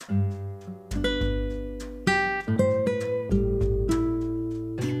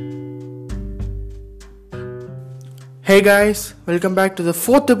Hey guys, welcome back to the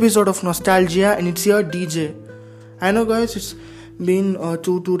fourth episode of Nostalgia, and it's your DJ. I know, guys, it's been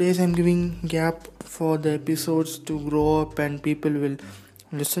two days. I'm giving gap for the episodes to grow up and people will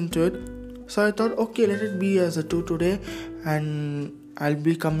listen to it. So I thought, okay, let it be as a two today, and I'll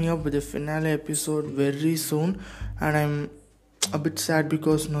be coming up with a finale episode very soon. And I'm a bit sad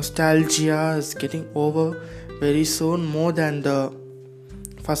because Nostalgia is getting over very soon, more than the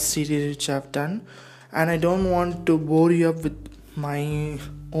first series which I've done. And I don't want to bore you up with my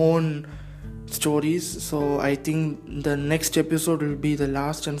own stories, so I think the next episode will be the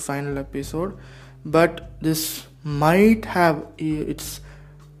last and final episode. But this might have its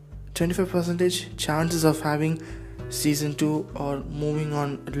 25% chances of having season 2 or moving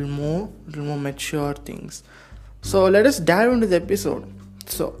on a little more mature things. So let us dive into the episode.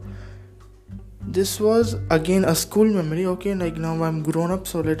 So this was again a school memory. Okay, like now I'm grown up,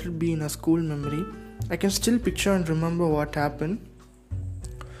 so let it be in a school memory. I can still picture and remember what happened.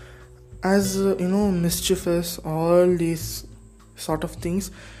 As mischievous, all these sort of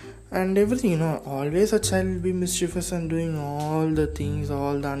things and everything, always a child will be mischievous and doing all the things,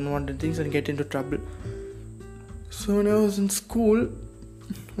 all the unwanted things, and get into trouble. So when I was in school,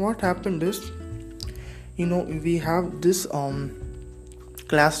 what happened is, we have this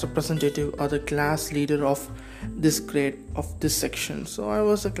class representative or the class leader of this grade, of this section. So I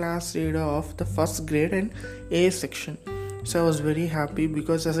was the class leader of the first grade and A section. So I was very happy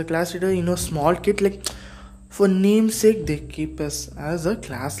because as a class leader, small kid, like for namesake they keep us as a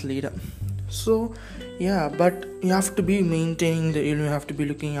class leader. So yeah, but you have to be maintaining you have to be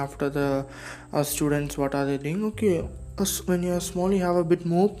looking after the students, what are they doing. Okay, when you're small, you have a bit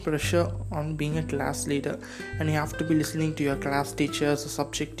more pressure on being a class leader, and you have to be listening to your class teachers,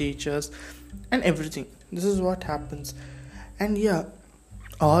 subject teachers, and everything. This is what happens. And yeah,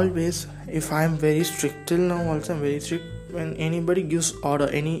 always, if I'm very strict, till now also I'm very strict. When anybody gives order,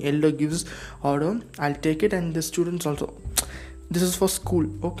 any elder gives order, I'll take it. And the students also. This is for school,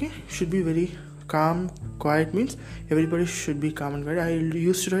 okay? Should be very calm, quiet means everybody should be calm and quiet. I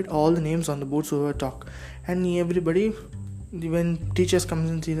used to write all the names on the boards whoever talk, and everybody, when teachers comes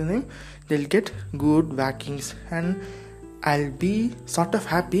and see the name, they'll get good whackings, and I'll be sort of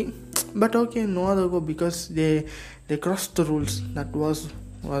happy. But okay, no other go, because they crossed the rules. That was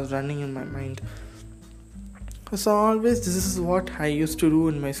running in my mind. So always this is what I used to do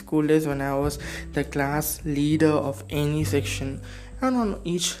in my school days when I was the class leader of any section and on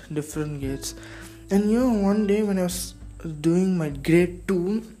each different grades. And one day when I was doing my grade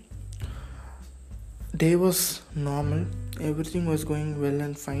 2, day was normal. Everything was going well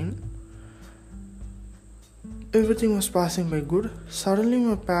and fine. Everything was passing by good. Suddenly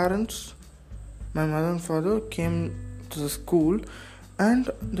my parents, my mother and father, came to the school, and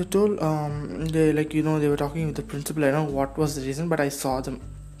they told they were talking with the principal. I don't know what was the reason, but I saw them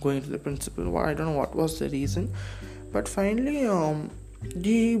going to the principal. I don't know what was the reason, but finally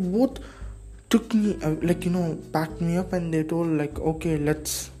they both took me packed me up, and they told okay,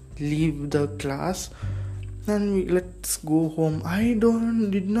 let's leave the class and let's go home. I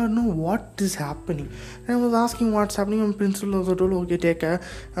did not know what is happening, and I was asking what's happening, and principal also told okay, take care,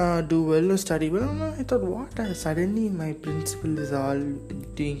 do well, study well. I thought, what? Suddenly my principal is all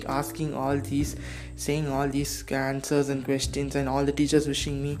asking all these, saying all these answers and questions, and all the teachers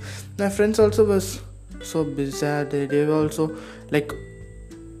wishing me. My friends also was so bizarre. They were also they're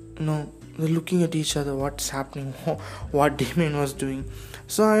looking at each other, what's happening, what Damien was doing.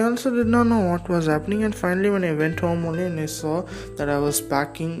 So I also did not know what was happening, and finally when I went home only and I saw that I was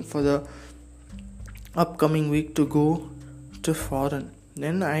packing for the upcoming week to go to foreign,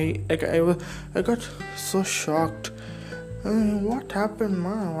 then I got so shocked. What happened,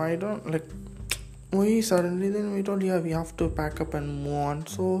 ma? I don't why suddenly? Then we told, we have to pack up and move on.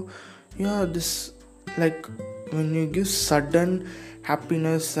 So yeah, this when you give sudden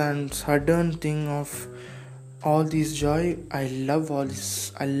happiness and sudden thing of all this joy, I love all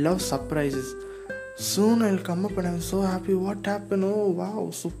this. I love surprises. Soon I'll come up and I'm so happy. What happened? Oh wow,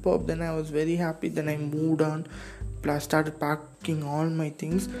 superb. Then I was very happy. Then I moved on. Plus started packing all my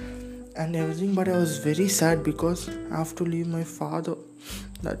things and everything. But I was very sad because I have to leave my father.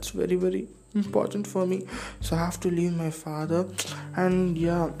 That's very, very important for me. So I have to leave my father. And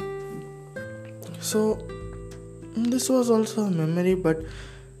yeah, so this was also a memory, but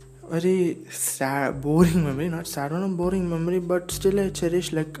very sad, boring memory. Not sad on a boring memory, but still I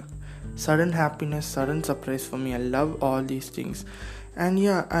cherish sudden happiness, sudden surprise for me. I love all these things. And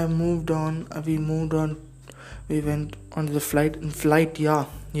yeah, I moved on. We moved on. We went on the flight. In flight, yeah,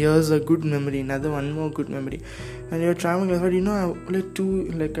 here's a good memory. One more good memory. And you're traveling,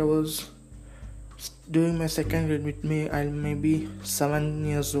 I was doing my second grade with me, I'm maybe 7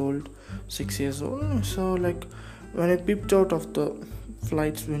 years old, 6 years old. So like when I peeped out of the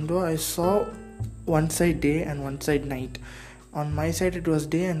flight's window, I saw one side day and one side night. On my side it was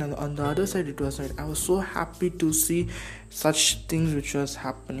day, and on the other side it was night. I was so happy to see such things which was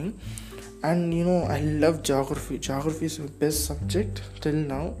happening. And I love geography. Geography is my best subject till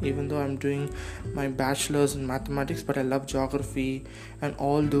now, even though I'm doing my bachelor's in mathematics, but I love geography and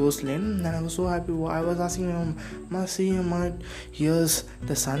all those lanes. And I was so happy. I was asking my mom, Ma, see, Ma, here's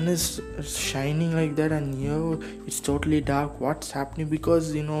the sun is shining like that, and here it's totally dark. What's happening?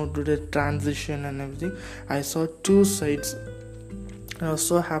 Because to the transition and everything, I saw two sides. I was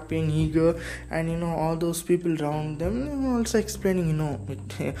so happy and eager, and all those people around them were also explaining,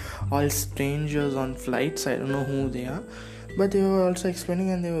 all strangers on flights. I don't know who they are, but they were also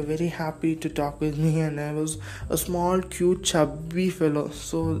explaining, and they were very happy to talk with me. And I was a small, cute, chubby fellow,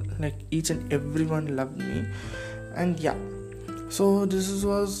 so like each and everyone loved me. And yeah, so this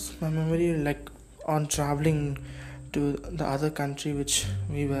was my memory, like on traveling to the other country which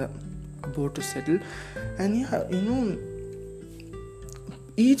we were about to settle. And yeah,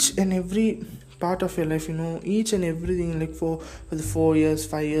 each and every part of your life, each and everything, like for the 4 years,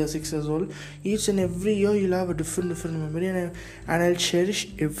 5 years, 6 years old, each and every year you'll have a different memory, and I'll cherish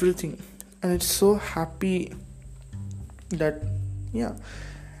everything. And it's so happy that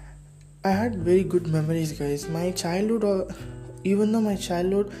I had very good memories, guys. My childhood, even though my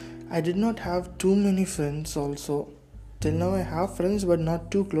childhood, I did not have too many friends also. Till now I have friends, but not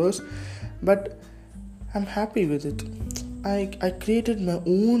too close. But I'm happy with it. I created my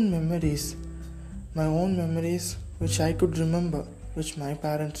own memories which I could remember, which my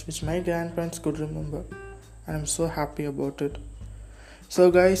parents, which my grandparents could remember, and I'm so happy about it. So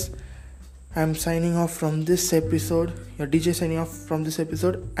guys, I'm signing off from this episode, your DJ signing off from this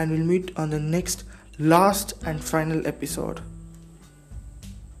episode, and we'll meet on the next, last and final episode.